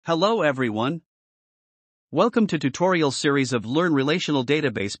Hello everyone. Welcome to tutorial series of Learn Relational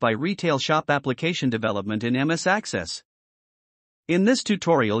Database by Retail Shop Application Development in msaccess. In this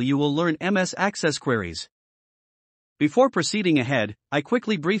tutorial you will learn msaccess queries. Before proceeding ahead, I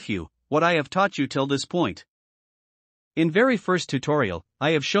quickly brief you what I have taught you till this point. In very first tutorial, I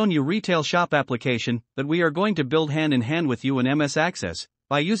have shown you retail shop application that we are going to build hand in hand with you in msaccess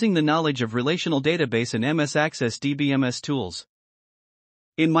by using the knowledge of relational database and msaccess DBMS tools.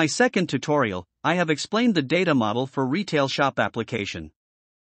 In my second tutorial, I have explained the data model for retail shop application.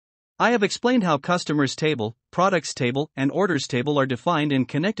 I have explained how customers table, products table, and orders table are defined and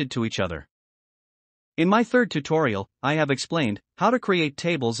connected to each other. In my third tutorial, I have explained how to create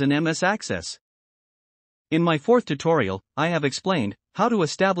tables in msaccess. In my fourth tutorial, I have explained how to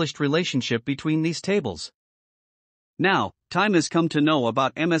establish relationship between these tables. Now, time has come to know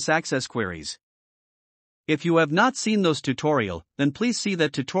about msaccess queries. If you have not seen those tutorial, then please see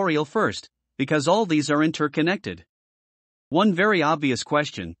that tutorial first, because all these are interconnected. One very obvious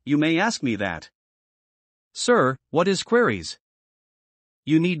question, you may ask me that. Sir, what is queries?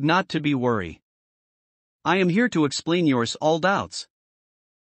 You need not to be worry. I am here to explain yours all doubts.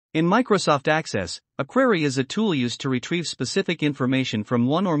 In microsoftaccess, a query is a tool used to retrieve specific information from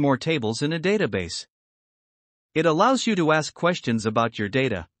one or more tables in a database. It allows you to ask questions about your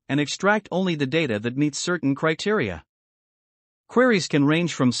data and extract only the data that meets certain criteria. Queries can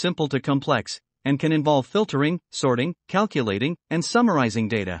range from simple to complex, and can involve filtering, sorting, calculating, and summarizing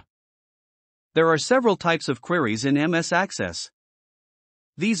data. There are several types of queries in msaccess.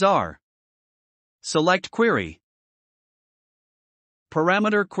 These are select query,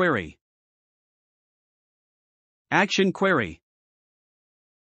 parameter query, action query,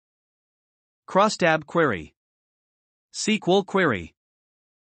 crosstab query, SQL query.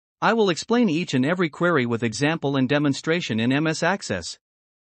 I will explain each and every query with example and demonstration in msaccess.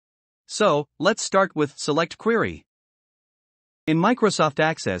 So, let's start with select query. In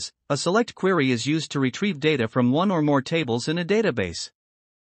microsoftaccess, a select query is used to retrieve data from one or more tables in a database.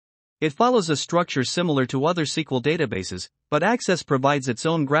 It follows a structure similar to other SQL databases, but Access provides its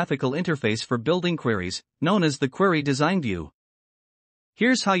own graphical interface for building queries, known as the Query Design View.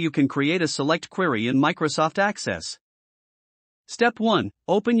 Here's how you can create a select query in microsoftaccess. Step 1.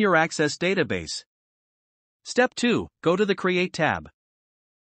 Open your Access database. Step 2. Go to the Create tab.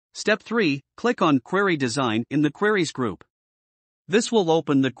 Step 3. Click on Query Design in the Queries group. This will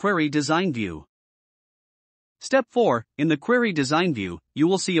open the Query Design view. Step 4. In the Query Design view, you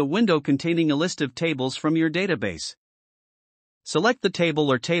will see a window containing a list of tables from your database. Select the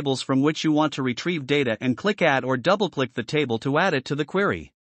table or tables from which you want to retrieve data and click Add or double-click the table to add it to the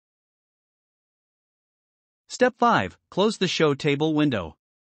query. Step 5. Close the Show Table window.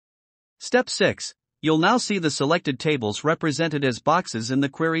 Step 6. You'll now see the selected tables represented as boxes in the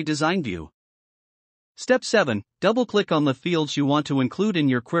Query Design view. Step 7. Double-click on the fields you want to include in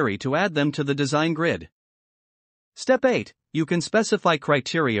your query to add them to the design grid. Step 8. You can specify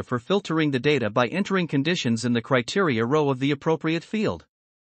criteria for filtering the data by entering conditions in the criteria row of the appropriate field.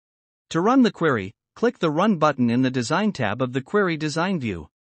 To run the query, click the Run button in the Design tab of the Query Design view.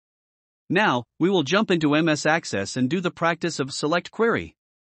 Now, we will jump into msaccess and do the practice of select query.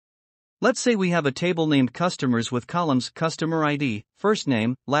 Let's say we have a table named Customers with columns Customer ID, First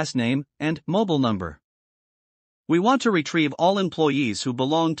Name, Last Name, and Mobile Number. We want to retrieve all employees who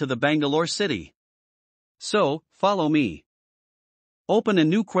belong to the Bangalore city. So, follow me. Open a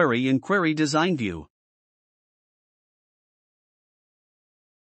new query in Query Design view.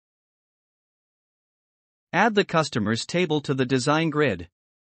 Add the Customers table to the design grid.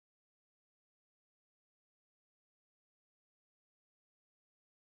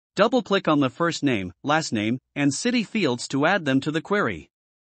 Double-click on the first name, last name, and city fields to add them to the query.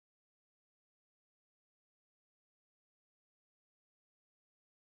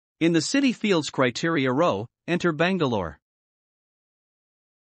 In the City Fields criteria row, enter Bangalore.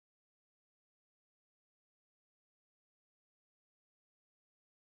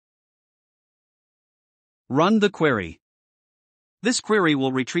 Run the query. This query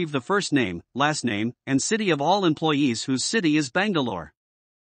will retrieve the first name, last name, and city of all employees whose city is Bangalore.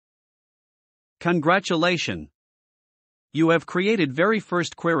 Congratulations! You have created very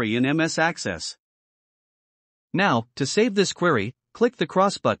first query in msaccess. Now, to save this query, click the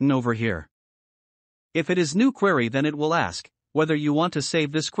cross button over here. If it is new query, then it will ask whether you want to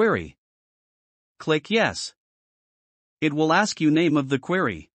save this query. Click Yes. It will ask you name of the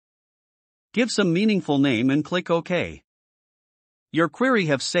query. Give some meaningful name and click OK. Your query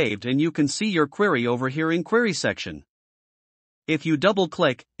have saved and you can see your query over here in Query section. If you double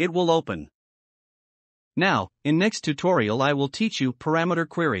click, it will open. Now, in next tutorial I will teach you parameter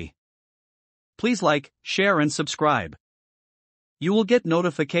query. Please like, share and subscribe. You will get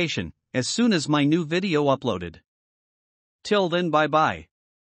notification as soon as my new video uploaded. Till then, bye bye.